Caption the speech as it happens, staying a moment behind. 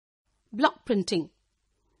Block printing.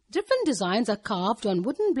 Different designs are carved on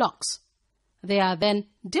wooden blocks. They are then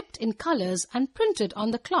dipped in colors and printed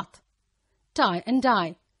on the cloth. Tie and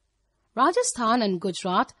dye. Rajasthan and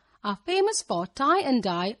Gujarat are famous for tie and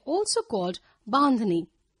dye, also called bandhani.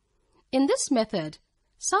 In this method,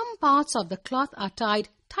 some parts of the cloth are tied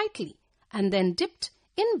tightly and then dipped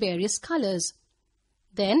in various colors.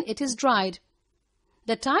 Then it is dried.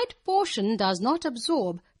 The tied portion does not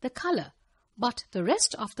absorb the color, but the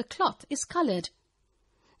rest of the cloth is colored.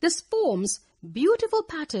 This forms beautiful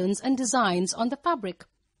patterns and designs on the fabric.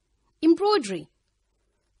 Embroidery.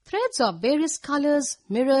 Threads of various colors,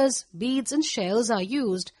 mirrors, beads and shells are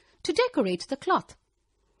used to decorate the cloth.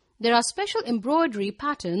 There are special embroidery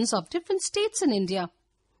patterns of different states in India.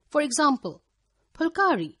 For example,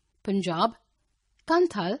 Phulkari, Punjab;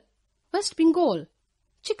 Kanthal, West Bengal;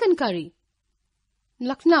 Chikankari,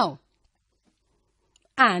 Lucknow;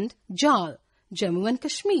 and Jal, Jammu and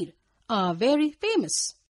Kashmir, are very famous.